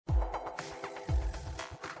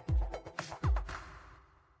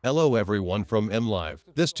Hello everyone from MLive.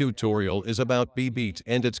 This tutorial is about B.Beat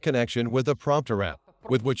and its connection with the Prompter app,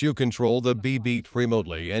 with which you control the B.Beat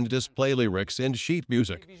remotely and display lyrics and sheet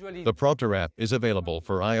music. The Prompter app is available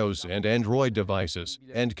for iOS and Android devices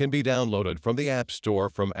and can be downloaded from the App Store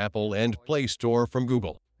from Apple and Play Store from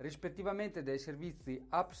Google. Rispettivamente dai servizi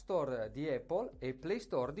App Store di Apple e Play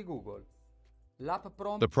Store di Google.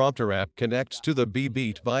 The Prompter app connects to the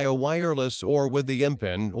B.Beat via wireless or with the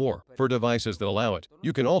M-Pen, or, for devices that allow it,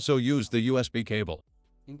 you can also use the USB cable.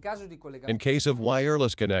 In case of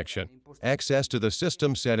wireless connection, access to the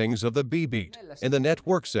system settings of the B.Beat in the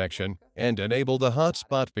network section and enable the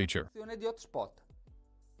hotspot feature.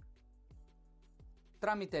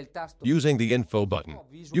 Using the info button,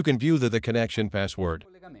 you can view the connection password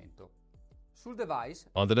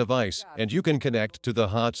on the device, and you can connect to the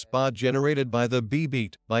hotspot generated by the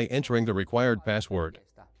B.Beat by entering the required password.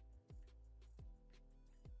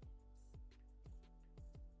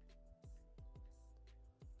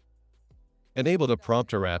 Enable the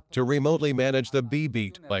Prompter app to remotely manage the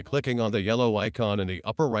B.Beat by clicking on the yellow icon in the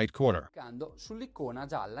upper right corner.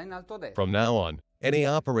 From now on, any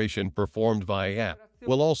operation performed via app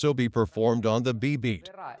will also be performed on the B.Beat.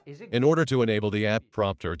 In order to enable the app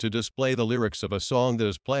prompter to display the lyrics of a song that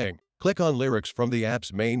is playing, click on Lyrics from the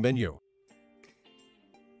app's main menu.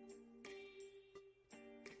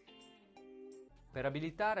 Per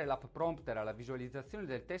abilitare l'app prompter alla visualizzazione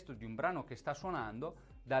del testo di un brano che sta suonando,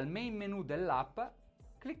 dal main menu dell'app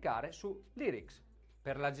cliccare su Lyrics.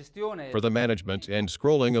 For the management and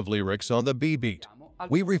scrolling of lyrics on the B.Beat,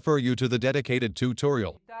 we refer you to the dedicated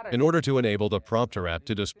tutorial. In order to enable the Prompter app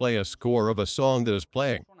to display a score of a song that is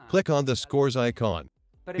playing, click on the Scores icon.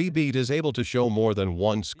 B.Beat is able to show more than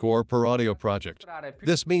one score per audio project.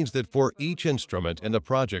 This means that for each instrument in the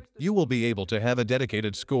project, you will be able to have a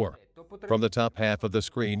dedicated score. From the top half of the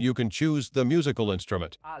screen, you can choose the musical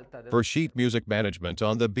instrument. For sheet music management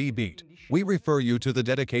on the B.Beat, we refer you to the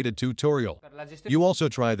dedicated tutorial. You also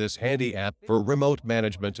try this handy app for remote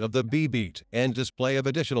management of the B.Beat and display of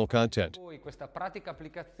additional content.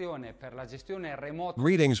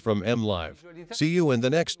 Greetings from MLive. See you in the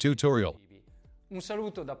next tutorial. Un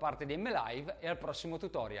saluto da parte di MLive e al prossimo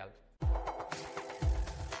tutorial.